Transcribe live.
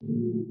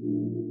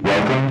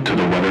Welcome to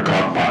the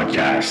Weathercock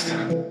Podcast.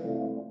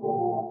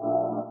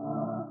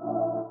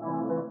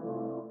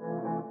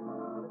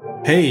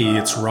 Hey,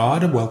 it's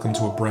Rod. Welcome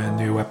to a brand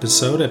new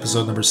episode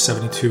number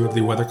 72 of the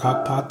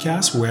Weathercock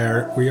Podcast,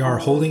 where we are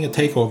holding a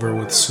takeover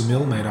with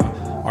Soumil Mehta,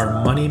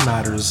 our money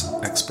matters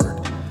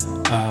expert.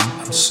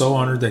 I'm so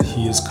honored that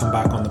he has come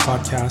back on the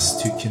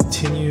podcast to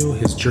continue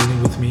his journey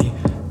with me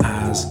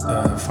as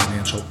a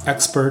financial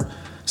expert,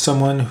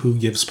 someone who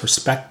gives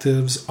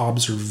perspectives,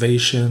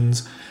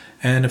 observations,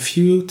 and a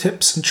few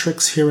tips and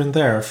tricks here and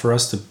there for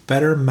us to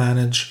better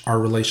manage our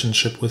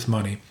relationship with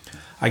money.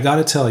 I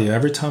gotta tell you,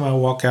 every time I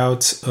walk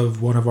out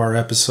of one of our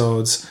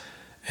episodes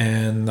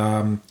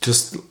and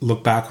just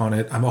look back on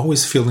it, I'm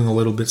always feeling a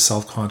little bit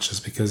self-conscious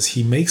because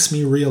he makes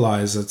me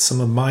realize that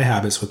some of my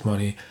habits with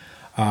money,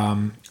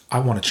 I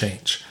want to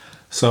change.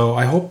 So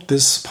I hope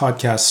this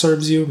podcast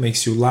serves you,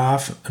 makes you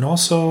laugh, and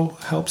also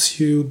helps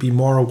you be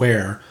more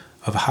aware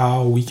of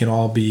how we can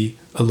all be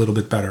a little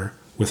bit better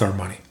with our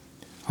money.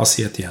 I'll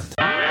see you at the end.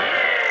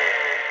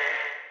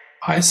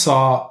 I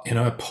saw in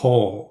a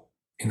poll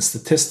in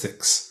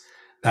statistics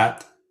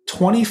that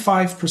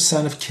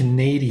 25% of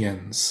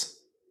Canadians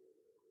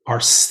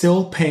are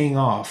still paying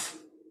off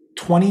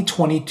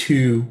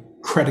 2022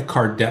 credit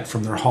card debt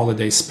from their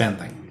holiday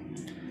spending.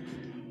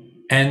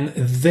 And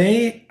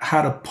they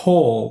had a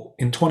poll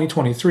in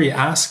 2023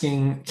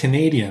 asking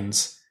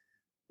Canadians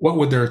what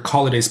would their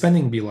holiday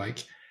spending be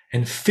like.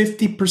 And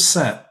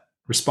 50%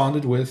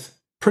 responded with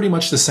pretty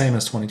much the same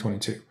as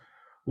 2022,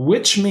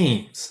 which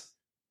means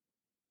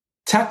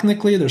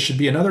technically there should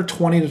be another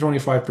 20 to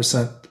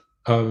 25%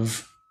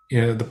 of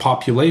the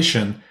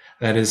population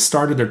that has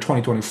started their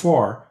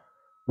 2024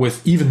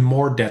 with even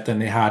more debt than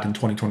they had in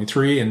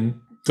 2023.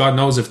 And God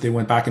knows if they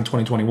went back in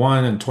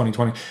 2021 and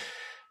 2020.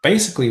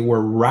 Basically, we're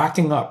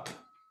racking up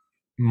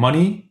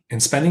money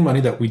and spending money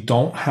that we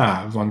don't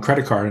have on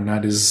credit card. And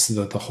that is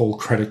the whole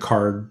credit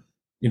card,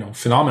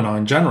 phenomenon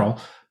in general.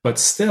 But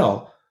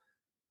still,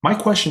 my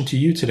question to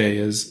you today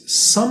is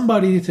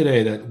somebody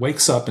today that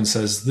wakes up and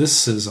says,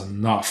 this is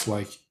enough.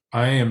 Like,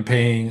 I am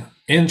paying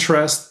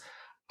interest.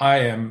 I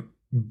am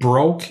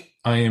broke.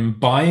 I am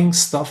buying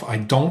stuff I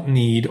don't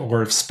need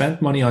or have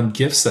spent money on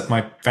gifts that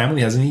my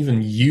family hasn't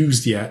even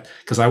used yet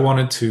because I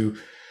wanted to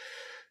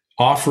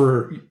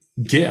offer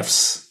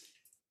gifts,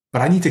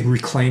 but I need to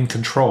reclaim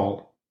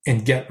control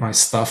and get my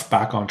stuff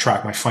back on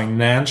track. My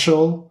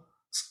financial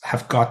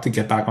have got to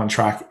get back on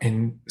track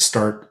and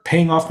start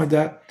paying off my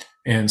debt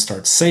and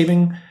start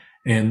saving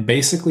and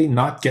basically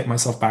not get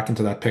myself back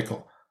into that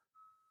pickle.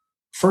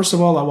 First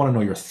of all, I want to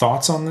know your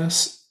thoughts on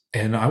this,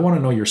 and I want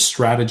to know your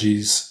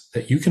strategies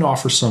that you can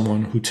offer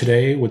someone who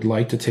today would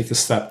like to take a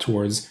step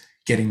towards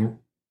getting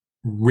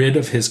rid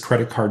of his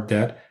credit card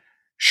debt,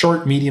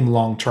 short, medium,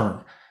 long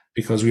term,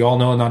 because we all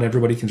know not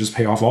everybody can just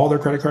pay off all their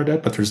credit card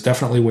debt, but there's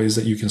definitely ways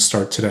that you can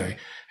start today.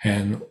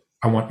 And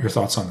I want your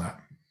thoughts on that.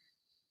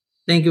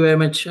 Thank you very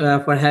much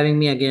for having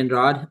me again,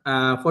 Rod.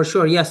 For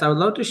sure, yes, I would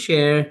love to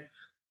share.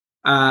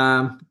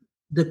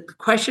 The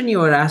question you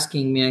were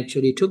asking me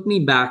actually took me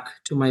back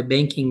to my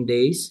banking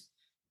days.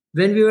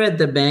 When we were at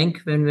the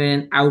bank, when we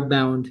were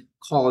outbound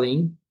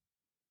calling,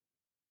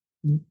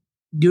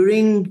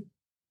 during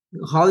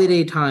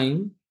holiday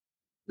time,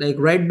 like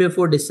right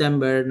before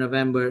December,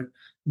 November,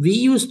 we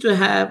used to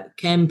have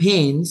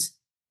campaigns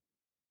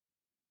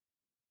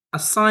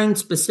assigned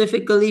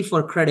specifically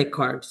for credit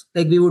cards.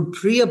 Like we would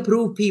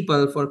pre-approve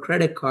people for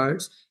credit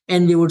cards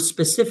and we would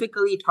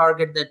specifically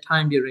target that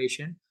time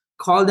duration,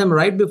 call them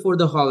right before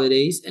the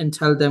holidays and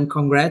tell them,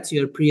 congrats,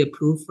 you're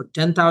pre-approved for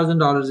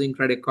 $10,000 in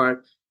credit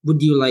card.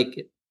 Would you like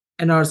it?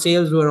 And our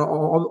sales were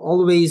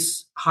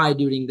always high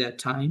during that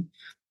time.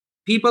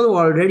 People who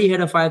already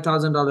had a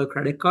 $5,000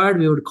 credit card,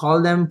 we would call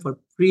them for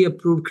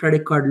pre-approved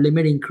credit card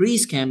limit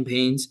increase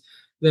campaigns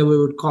where we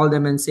would call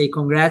them and say,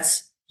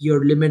 congrats,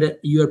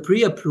 you're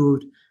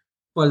pre-approved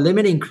for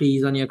limit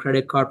increase on your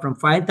credit card from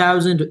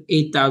 $5,000 to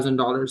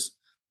 $8,000.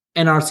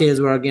 And our sales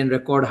were again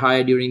record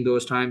high during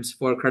those times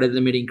for credit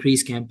limit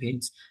increase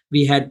campaigns.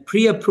 We had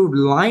pre-approved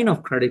line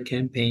of credit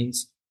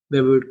campaigns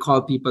where we would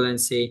call people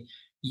and say,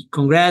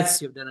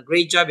 congrats, you've done a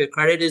great job. Your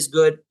credit is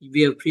good.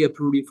 We have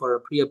pre-approved you for a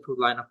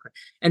pre-approved line of credit.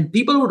 And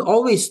people would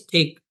always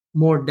take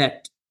more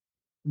debt,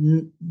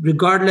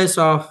 regardless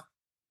of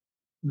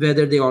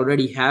whether they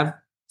already have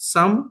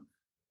some.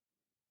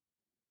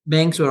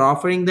 Banks were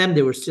offering them,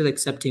 they were still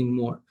accepting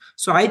more.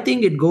 So I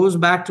think it goes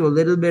back to a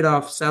little bit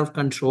of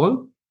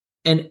self-control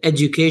and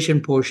education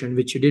portion,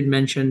 which you did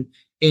mention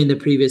in the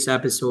previous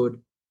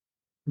episode.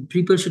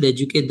 People should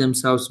educate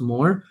themselves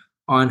more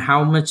on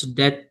how much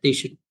debt they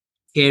should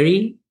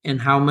carry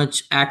and how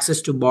much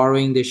access to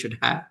borrowing they should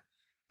have.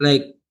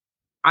 Like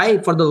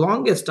for the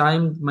longest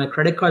time, my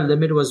credit card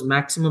limit was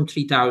maximum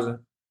 $3,000.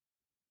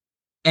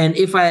 And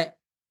if I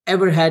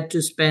ever had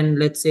to spend,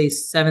 let's say,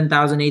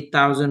 $7,000,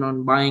 $8,000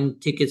 on buying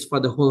tickets for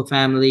the whole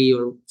family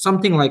or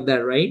something like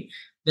that, right?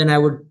 Then I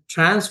would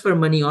transfer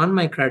money on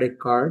my credit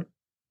card.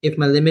 If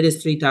my limit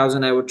is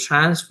 $3,000, I would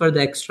transfer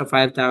the extra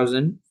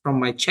 $5,000 from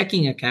my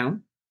checking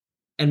account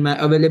and my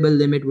available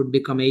limit would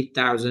become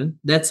 8,000.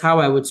 That's how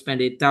I would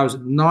spend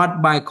 8,000,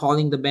 not by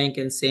calling the bank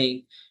and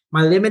saying,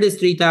 my limit is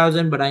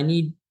 3,000, but I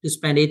need to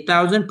spend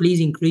 8,000. Please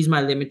increase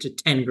my limit to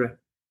 10 grand.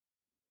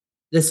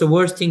 That's the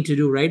worst thing to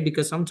do, right?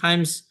 Because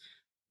sometimes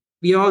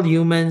we all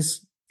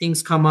humans,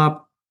 things come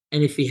up,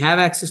 and if we have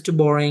access to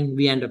borrowing,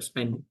 we end up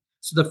spending.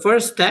 So the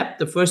first step,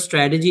 the first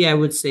strategy I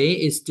would say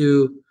is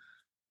to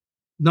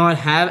not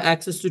have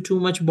access to too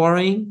much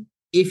borrowing.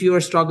 If you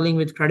are struggling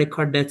with credit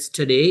card debts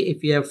today,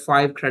 if you have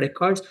 5 credit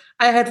cards,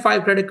 I had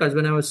 5 credit cards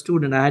when I was a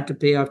student. I had to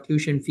pay off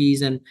tuition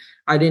fees and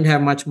I didn't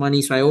have much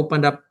money. So I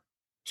opened up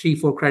 3,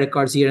 4 credit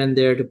cards here and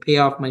there to pay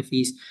off my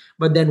fees.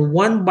 But then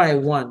one by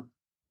one,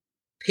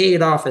 pay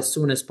it off as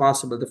soon as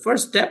possible. The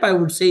first step I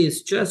would say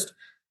is just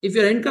if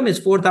your income is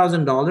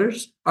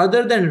 $4,000,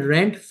 other than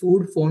rent,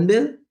 food, phone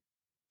bill,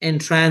 and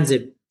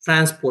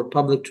transport,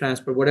 public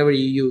transport, whatever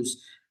you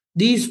use,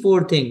 these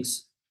 4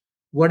 things,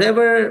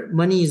 whatever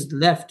money is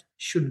left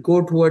should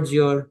go towards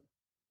your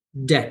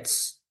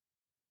debts,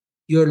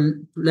 your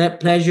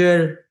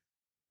pleasure,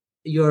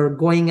 your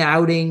going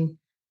outing,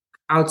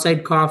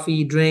 outside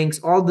coffee, drinks,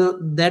 all the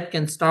that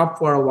can stop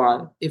for a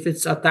while. If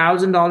it's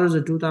 $1,000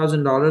 or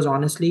 $2,000,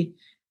 honestly,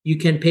 you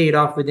can pay it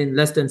off within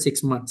less than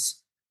 6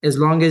 months. As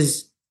long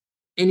as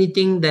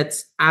anything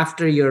that's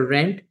after your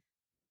rent,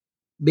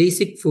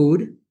 basic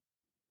food,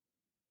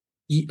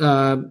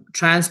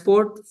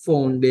 transport,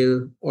 phone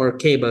bill, or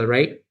cable,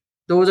 right?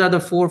 Those are the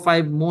 4 or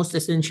 5 most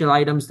essential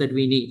items that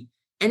we need.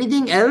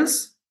 Anything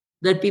else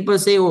that people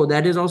say, oh,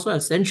 that is also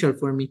essential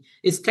for me,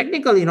 it's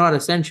technically not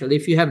essential.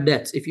 If you have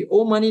debts, if you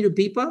owe money to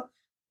people,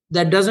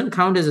 that doesn't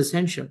count as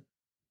essential.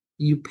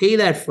 You pay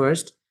that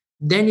first,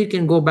 then you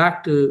can go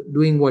back to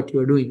doing what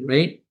you're doing,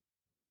 right?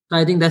 So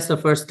I think that's the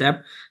first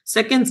step.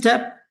 Second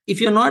step,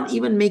 if you're not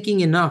even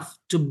making enough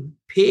to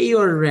pay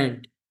your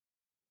rent,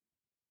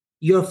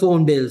 your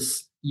phone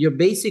bills, your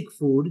basic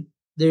food,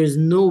 there is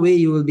no way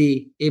you will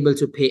be able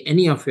to pay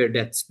any of your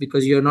debts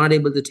because you're not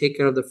able to take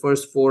care of the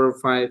first 4 or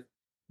 5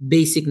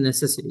 basic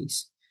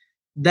necessities.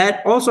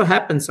 That also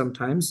happens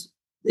sometimes.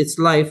 It's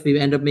life. We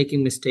end up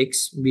making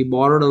mistakes. We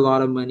borrowed a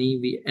lot of money,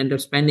 we end up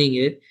spending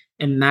it,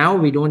 and now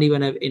we don't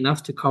even have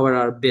enough to cover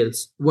our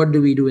bills. What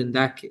do we do in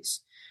that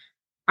case?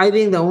 I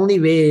think the only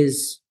way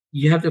is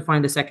you have to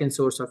find a second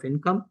source of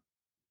income,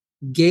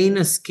 gain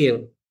a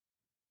skill,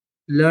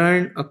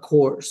 learn a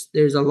course.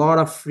 There's a lot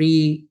of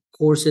free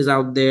courses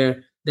out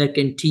there that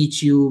can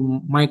teach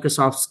you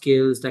Microsoft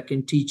skills, that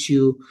can teach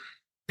you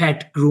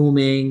pet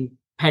grooming,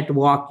 pet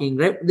walking,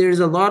 right? There's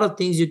a lot of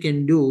things you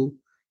can do.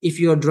 If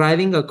you're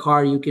driving a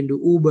car, you can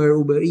do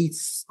Uber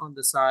Eats on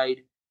the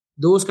side,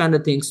 those kind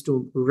of things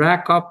to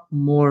rack up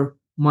more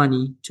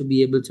money to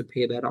be able to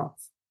pay that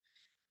off.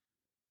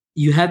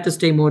 You have to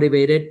stay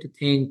motivated to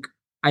think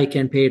I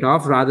can pay it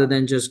off rather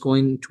than just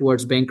going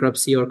towards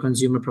bankruptcy or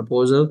consumer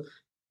proposal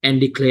and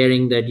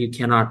declaring that you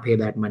cannot pay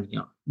that money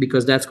off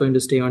because that's going to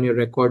stay on your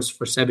records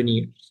for 7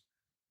 years.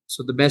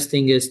 So the best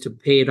thing is to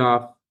pay it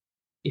off.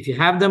 If you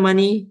have the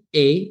money,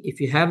 if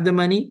you have the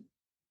money,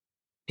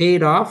 pay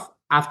it off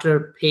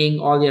after paying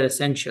all your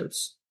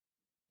essentials.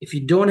 If you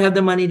don't have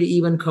the money to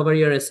even cover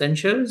your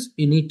essentials,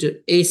 you need to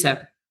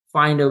ASAP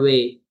find a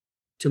way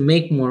to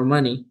make more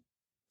money.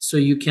 So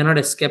you cannot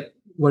escape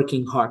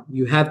working hard.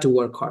 You have to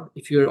work hard.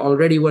 If you're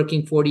already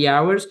working 40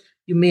 hours,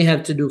 you may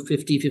have to do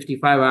 50,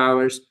 55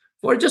 hours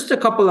for just a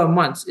couple of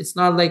months. It's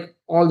not like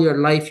all your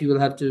life you will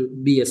have to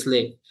be a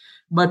slave.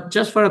 But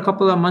just for a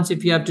couple of months,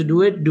 if you have to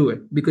do it,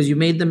 because you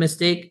made the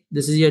mistake.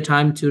 This is your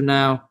time to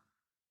now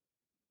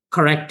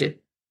correct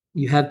it.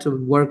 You have to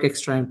work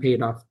extra and pay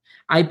it off.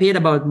 I paid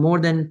about more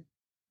than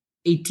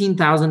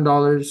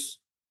 $18,000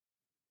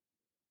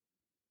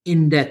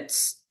 in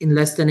debts in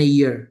less than a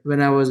year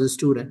when I was a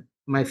student.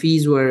 My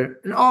fees were,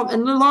 and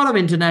a lot of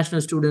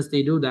international students,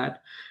 they do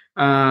that.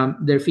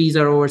 Their fees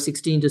are over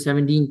 16 to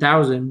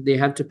 17,000. They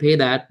have to pay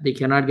that. They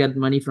cannot get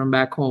money from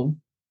back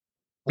home,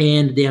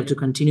 and they have to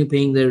continue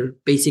paying their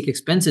basic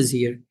expenses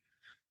here.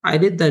 I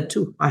did that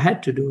too. I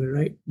had to do it,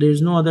 right?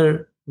 There's no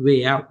other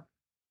way out.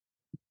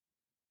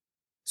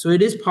 So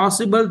it is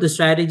possible. The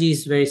strategy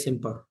is very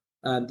simple.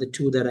 The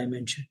two that I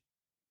mentioned.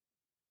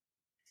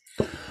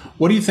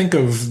 What do you think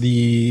of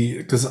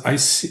because I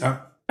see,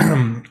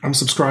 I'm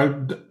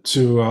subscribed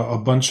to a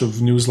bunch of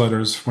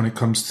newsletters when it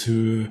comes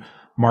to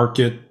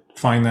market,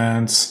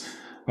 finance,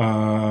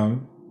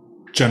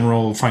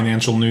 general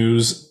financial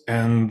news,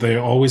 and they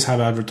always have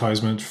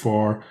advertisement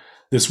for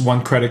this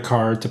one credit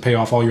card to pay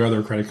off all your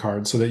other credit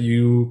cards so that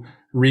you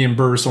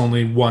reimburse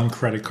only one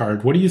credit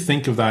card. What do you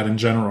think of that in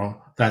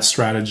general, that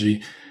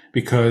strategy?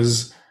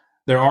 Because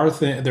there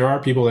are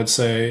people that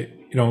say,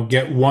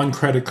 get one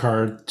credit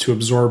card to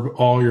absorb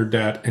all your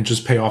debt and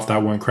just pay off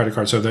that one credit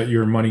card so that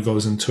your money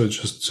goes into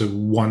just to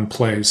one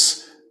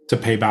place to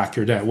pay back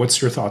your debt.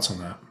 What's your thoughts on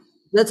that?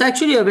 That's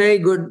actually a very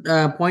good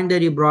point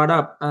that you brought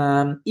up.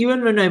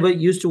 Even when I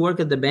used to work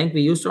at the bank, we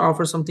used to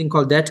offer something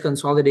called debt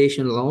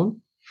consolidation loan.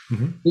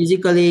 Mm-hmm.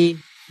 Basically,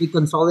 we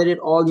consolidate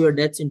all your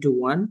debts into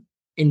one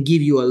and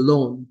give you a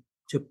loan.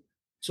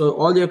 So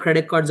all your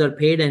credit cards are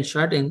paid and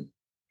shut and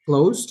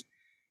closed.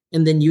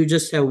 and then you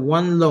just have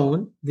one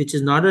loan, which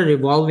is not a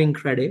revolving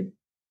credit.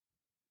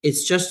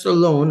 It's just a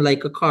loan,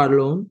 like a car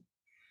loan.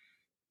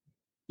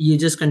 You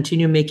just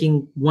continue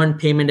making one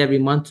payment every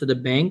month to the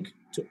bank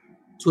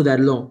to that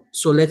loan.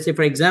 So let's say,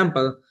 for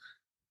example,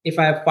 if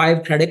I have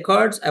 5 credit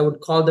cards, I would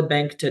call the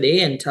bank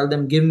today and tell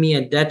them, give me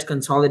a debt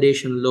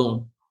consolidation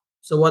loan.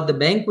 So what the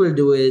bank will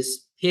do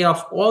is pay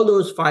off all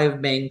those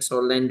 5 banks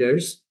or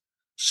lenders,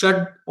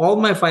 shut all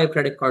my 5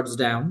 credit cards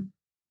down,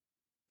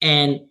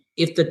 and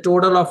if the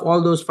total of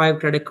all those 5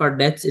 credit card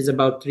debts is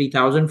about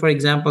 3,000, for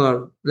example,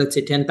 or let's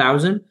say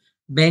 10,000,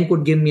 bank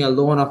would give me a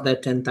loan of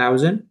that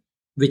 10,000,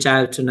 which I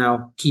have to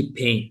now keep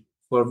paying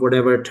for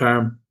whatever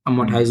term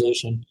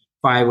amortization,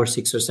 5 or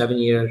 6 or 7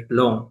 year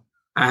loan.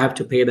 I have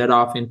to pay that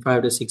off in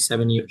 5 to 6,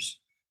 7 years.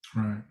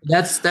 Right.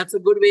 That's a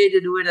good way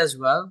to do it as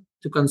well,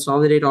 to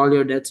consolidate all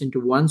your debts into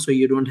one, so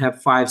you don't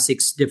have 5,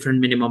 6 different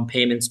minimum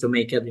payments to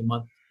make every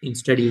month.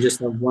 Instead, you just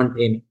have one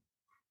payment.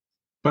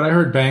 But I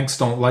heard banks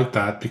don't like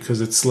that because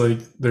it's like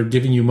they're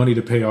giving you money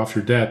to pay off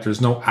your debt.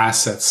 There's no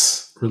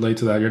assets related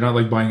to that. You're not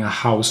like buying a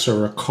house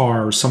or a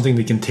car or something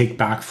they can take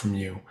back from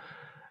you.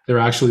 They're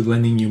actually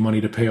lending you money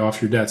to pay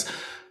off your debts.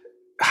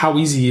 How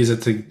easy is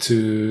it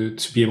to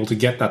be able to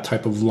get that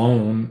type of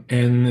loan?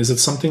 And is it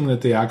something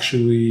that they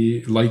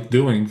actually like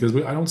doing? Because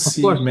I don't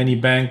see many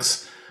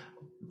banks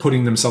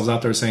putting themselves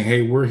out there saying,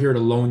 hey, we're here to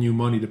loan you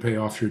money to pay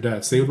off your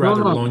debts. They would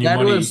rather loan you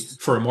money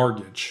for a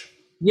mortgage.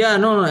 Yeah,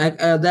 no,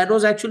 that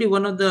was actually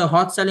one of the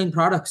hot selling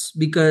products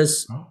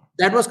because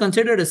that was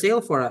considered a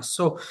sale for us.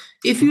 So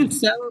if you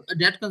sell a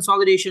debt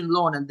consolidation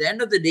loan, at the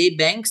end of the day,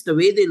 banks, the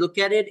way they look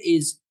at it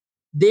is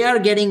they are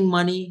getting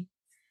money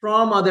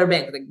from other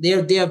banks. Like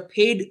they have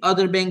paid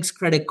other banks'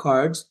 credit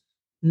cards.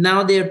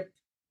 Now they're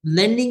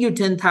lending you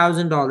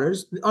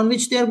 $10,000 on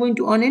which they are going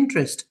to earn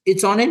interest.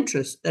 It's on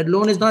interest. That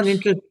loan is not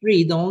interest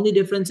free. The only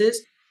difference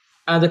is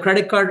the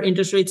credit card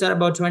interest rates are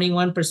about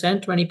 21%,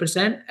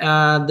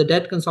 20%. The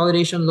debt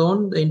consolidation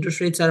loan, the interest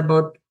rates are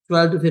about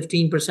 12 to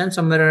 15%,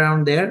 somewhere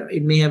around there.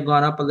 It may have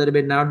gone up a little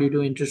bit now due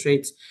to interest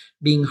rates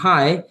being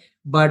high.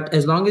 But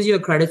as long as your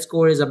credit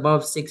score is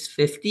above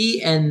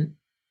 650 and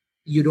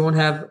you don't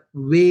have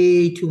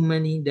way too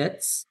many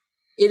debts,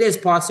 it is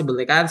possible.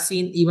 Like I've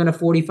seen even a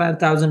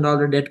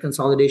 $45,000 debt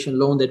consolidation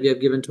loan that we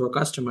have given to a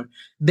customer.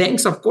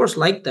 Banks, of course,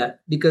 like that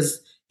because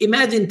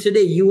imagine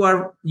today you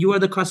are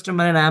the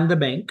customer and I'm the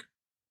bank.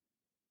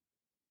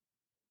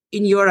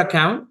 In your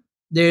account,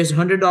 there's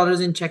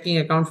 $100 in checking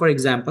account, for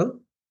example,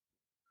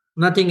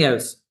 nothing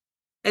else.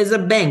 As a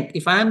bank,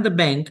 if I am the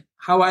bank,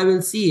 how I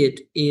will see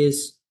it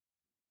is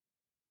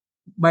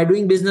by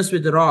doing business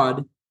with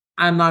Rod,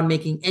 I'm not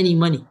making any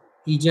money.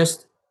 He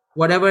just,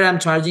 whatever I'm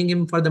charging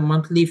him for the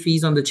monthly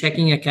fees on the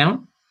checking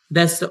account,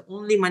 that's the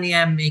only money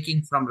I'm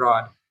making from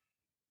Rod.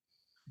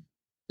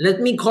 Let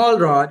me call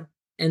Rod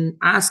and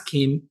ask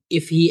him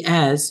if he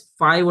has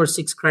 5 or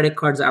 6 credit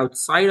cards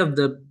outside of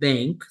the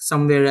bank,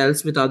 somewhere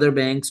else with other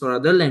banks or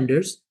other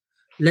lenders.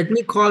 Let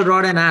me call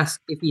Rod and ask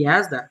if he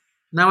has that.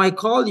 Now I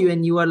call you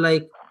and you are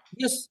like,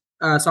 yes,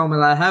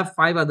 Soumil, I have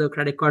 5 other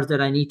credit cards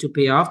that I need to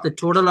pay off. The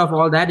total of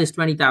all that is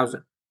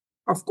 20,000.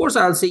 Of course,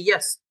 I'll say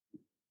yes.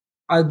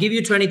 I'll give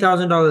you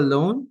 $20,000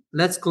 loan.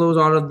 Let's close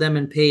all of them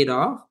and pay it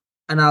off.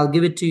 And I'll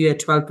give it to you at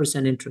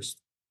 12%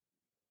 interest,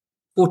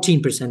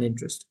 14%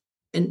 interest.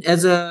 And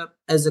as a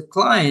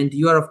client,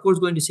 you are of course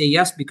going to say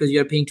yes because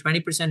you're paying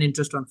 20%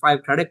 interest on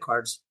 5 credit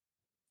cards.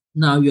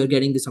 Now you're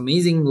getting this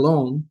amazing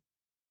loan,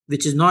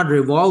 which is not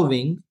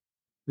revolving,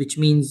 which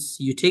means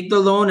you take the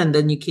loan and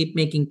then you keep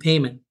making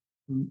payment.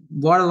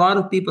 What a lot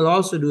of people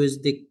also do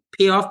is they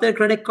pay off their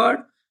credit card,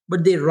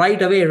 but they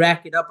right away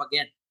rack it up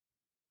again.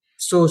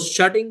 So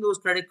shutting those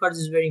credit cards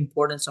is very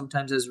important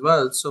sometimes as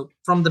well. So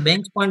from the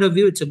bank's point of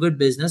view, it's a good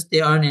business.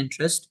 They earn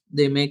interest.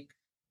 They make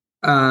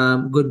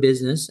good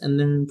business. And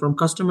then from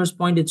customer's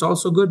point, it's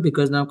also good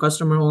because now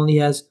customer only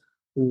has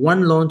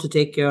one loan to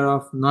take care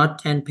of, not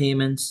 10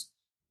 payments,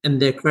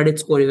 and their credit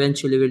score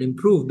eventually will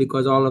improve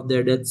because all of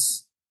their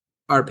debts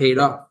are paid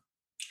off.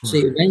 So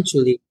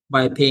eventually,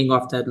 by paying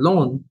off that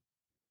loan,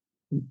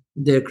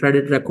 their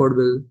credit record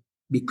will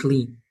be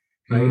clean,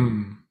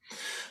 right?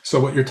 So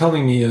what you're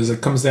telling me is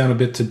it comes down a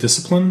bit to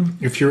discipline.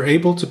 If you're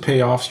able to pay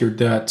off your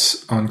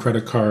debts on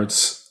credit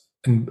cards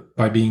and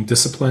by being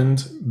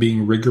disciplined,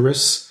 being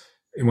rigorous,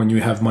 and when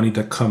you have money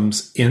that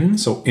comes in,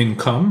 so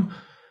income,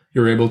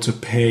 you're able to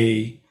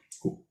pay,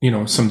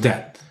 some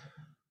debt.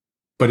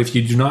 But if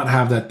you do not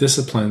have that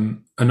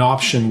discipline, an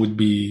option would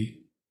be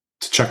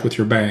to check with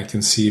your bank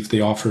and see if they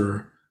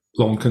offer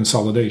loan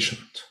consolidation.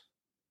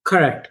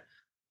 Correct.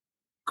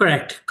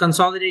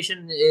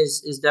 Consolidation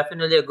is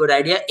definitely a good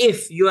idea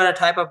if you are a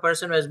type of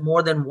person who has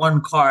more than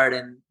one card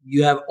and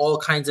you have all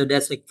kinds of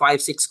debts, like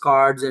 5, 6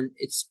 cards, and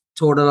it's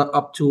total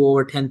up to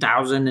over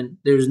 10,000, and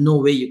there's no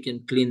way you can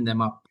clear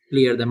them up.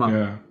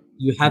 Yeah.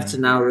 You have to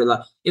now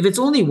rely. If it's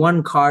only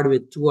one card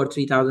with $2,000 or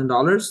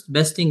 $3,000,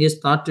 best thing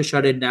is not to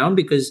shut it down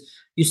because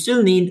you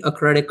still need a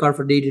credit card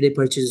for day-to-day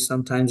purchases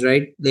sometimes,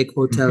 right? Like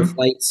hotel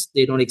flights,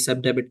 they don't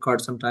accept debit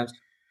cards sometimes.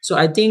 So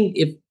I think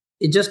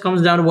It just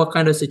comes down to what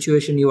kind of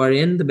situation you are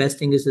in. The best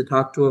thing is to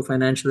talk to a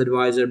financial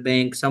advisor,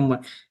 bank,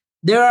 someone.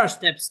 There are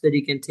steps that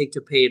you can take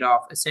to pay it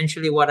off.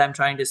 Essentially, what I'm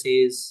trying to say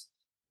is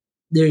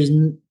there's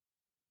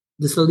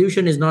the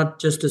solution is not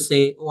just to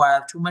say, "Oh, I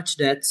have too much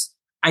debts.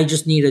 I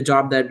just need a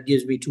job that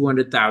gives me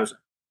 200,000."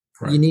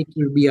 You Right. need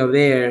to be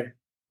aware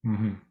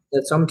Mm-hmm.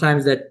 that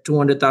sometimes that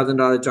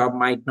 $200,000 job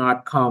might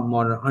not come,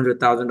 or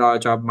 $100,000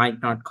 job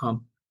might not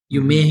come.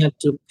 You Mm-hmm. may have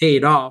to pay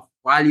it off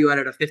while you are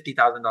at a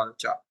 $50,000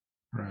 job.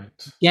 Right.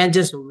 You can't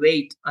just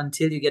wait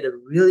until you get a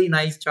really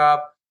nice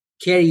job,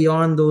 carry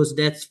on those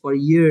debts for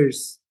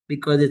years,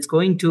 because it's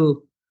going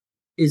to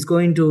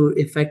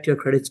affect your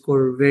credit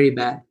score very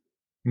bad.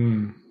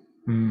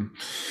 Mm-hmm.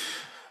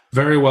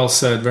 Very well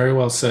said. Very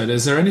well said.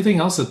 Is there anything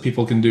else that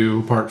people can do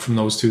apart from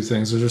those two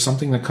things? Is there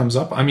something that comes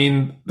up? I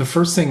mean, the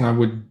first thing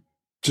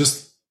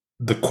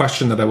the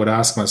question that I would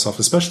ask myself,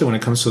 especially when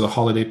it comes to the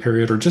holiday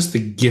period or just the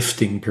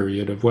gifting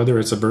period of whether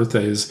it's a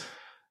birthday, is,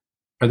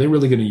 are they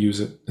really going to use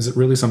it? Is it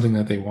really something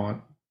that they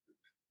want?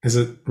 Is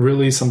it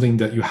really something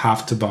that you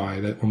have to buy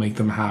that will make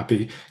them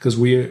happy? Because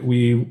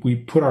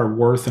we put our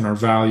worth and our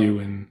value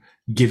in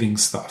giving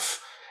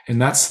stuff.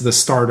 And that's the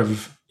start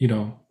of,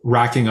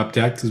 racking up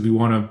debt, because we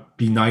want to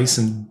be nice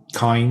and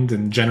kind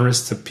and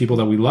generous to people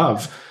that we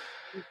love.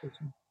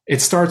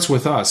 It starts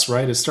with us,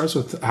 right? It starts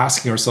with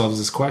asking ourselves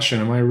this question: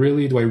 do I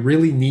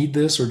really need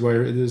this?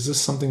 Or is this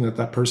something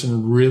that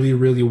person really,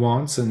 really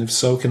wants? And if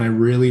so, can I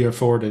really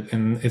afford it?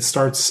 And it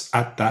starts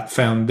at that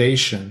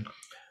foundation.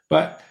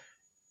 But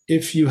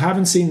if you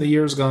haven't seen the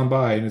years gone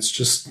by and it's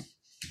just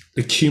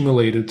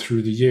accumulated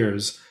through the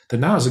years,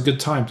 then now is a good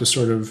time to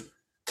sort of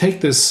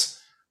take this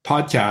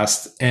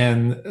podcast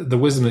and the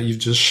wisdom that you've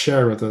just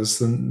shared with us,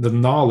 the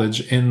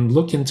knowledge, and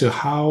look into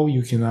how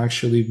you can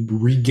actually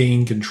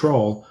regain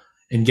control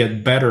and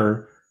get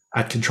better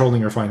at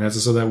controlling your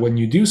finances, so that when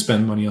you do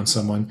spend money on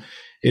someone,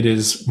 it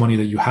is money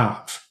that you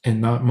have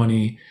and not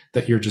money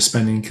that you're just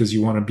spending because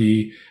you want to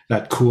be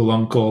that cool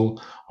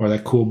uncle or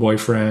that cool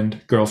boyfriend,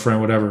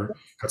 girlfriend, whatever,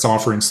 that's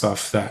offering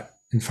stuff that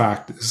in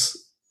fact is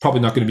probably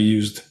not going to be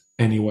used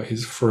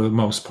anyways for the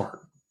most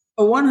part.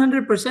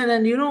 100%.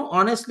 And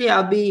honestly,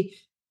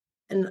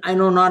 and I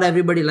know not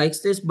everybody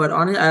likes this, but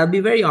I'll be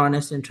very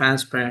honest and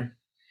transparent.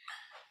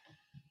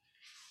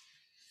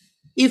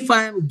 If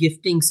I'm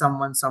gifting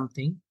someone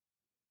something,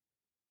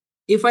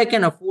 if I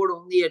can afford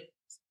only a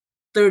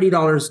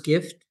 $30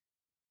 gift,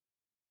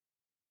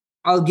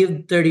 I'll give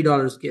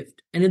 $30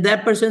 gift. And if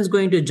that person is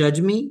going to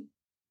judge me,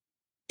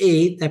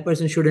 that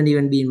person shouldn't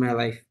even be in my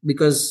life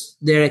because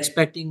they're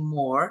expecting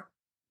more.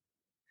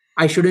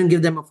 I shouldn't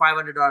give them a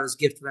 $500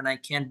 gift when I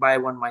can't buy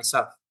one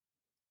myself.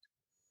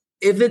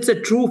 If it's a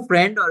true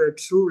friend or a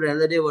true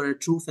relative or a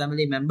true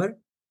family member,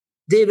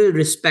 they will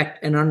respect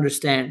and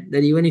understand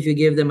that even if you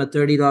give them a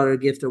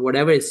 $30 gift or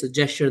whatever, it's a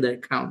gesture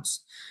that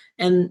counts.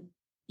 And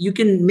you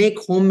can make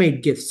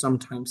homemade gifts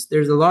sometimes.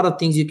 There's a lot of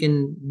things you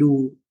can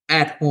do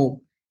at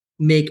home,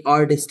 make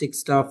artistic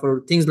stuff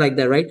or things like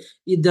that, right?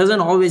 It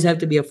doesn't always have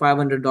to be a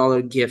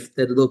 $500 gift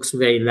that looks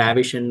very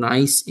lavish and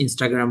nice,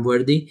 Instagram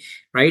worthy,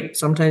 right?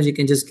 Sometimes you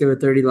can just give a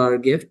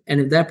 $30 gift. And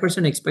if that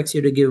person expects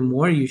you to give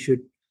more, you should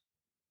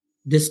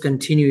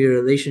discontinue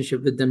your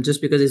relationship with them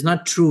just because it's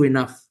not true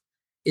enough.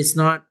 It's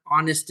not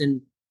honest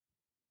and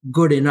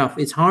good enough.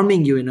 It's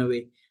harming you in a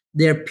way.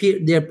 They're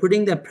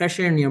putting that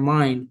pressure in your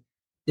mind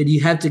that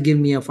you have to give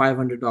me a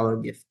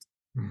 $500 gift.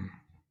 Mm.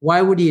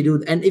 Why would you do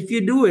that? And if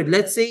you do it,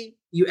 let's say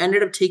you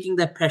ended up taking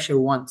that pressure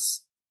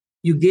once,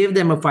 you gave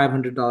them a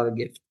 $500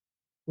 gift.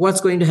 What's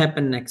going to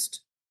happen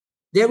next?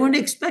 They're going to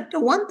expect a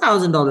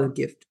 $1,000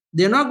 gift.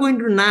 They're not going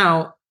to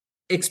now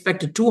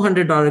expect a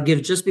 $200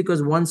 gift just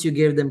because once you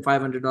gave them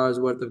 $500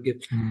 worth of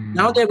gift.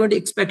 Now they're going to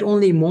expect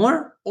only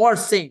more or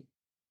same.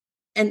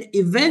 And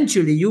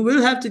eventually you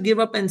will have to give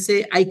up and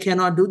say, I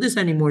cannot do this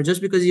anymore,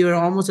 just because you're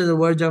almost at the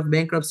verge of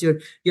bankruptcy.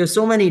 You have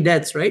so many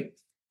debts, right?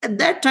 At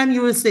that time,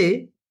 you will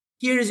say,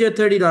 here is your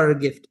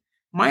 $30 gift.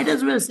 Might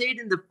as well say it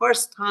in the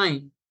first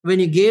time when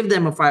you gave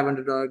them a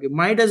 $500 gift.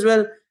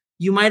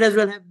 You might as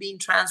well have been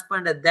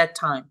transparent at that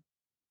time,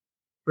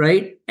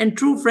 right? And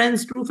true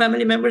friends, true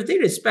family members, they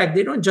respect.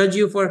 They don't judge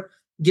you for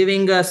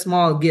giving a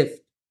small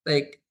gift.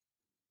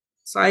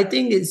 So I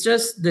think it's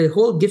just the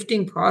whole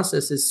gifting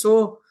process is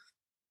so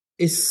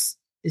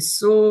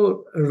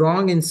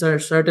wrong in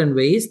certain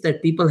ways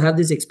that people have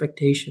these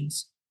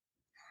expectations.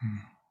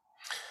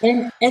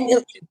 And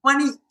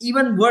funny,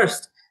 even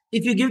worse,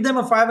 if you give them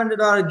a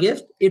 $500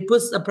 gift, it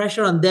puts a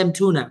pressure on them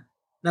too now.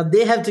 Now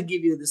they have to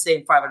give you the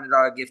same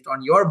 $500 gift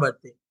on your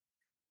birthday,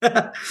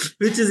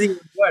 which is even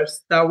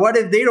worse. Now, what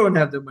if they don't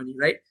have the money,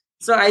 right?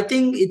 So I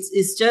think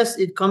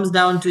it comes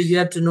down to you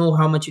have to know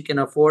how much you can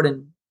afford,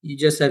 and you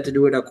just have to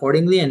do it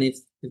accordingly. And if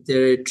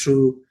they're a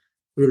true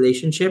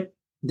relationship,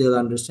 they'll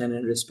understand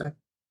and respect.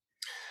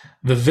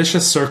 The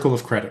vicious circle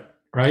of credit,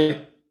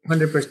 right?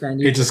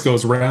 100%. It just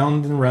goes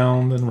round and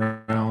round and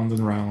round and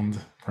round.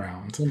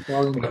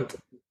 But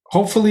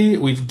hopefully,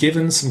 we've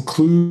given some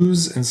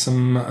clues and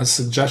some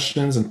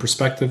suggestions and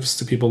perspectives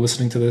to people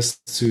listening to this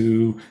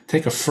to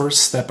take a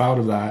first step out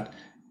of that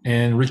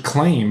and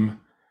reclaim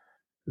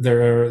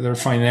their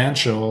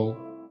financial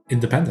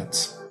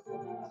independence.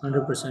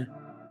 100%.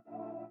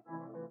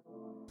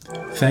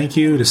 Thank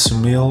you to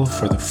Soumil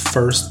for the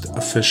first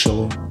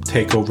official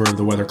takeover of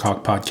the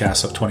Weathercock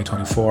podcast of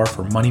 2024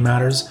 for Money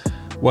Matters.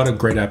 What a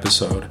great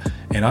episode.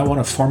 And I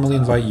want to formally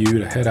invite you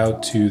to head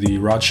out to the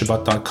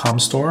rodshabbat.com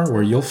store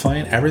where you'll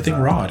find everything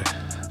Rod.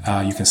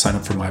 You can sign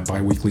up for my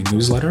bi-weekly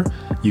newsletter.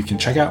 You can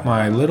check out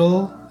my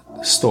little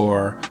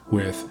store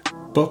with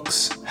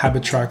books,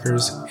 habit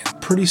trackers,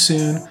 and pretty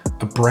soon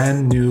a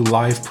brand new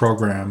live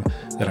program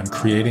that I'm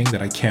creating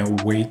that I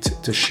can't wait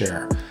to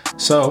share.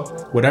 So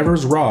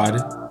whatever's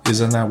Rod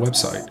is on that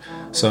website.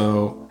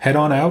 So head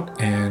on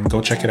out and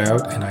go check it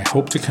out. And I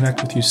hope to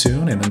connect with you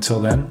soon. And until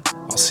then,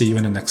 I'll see you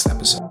in the next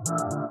episode.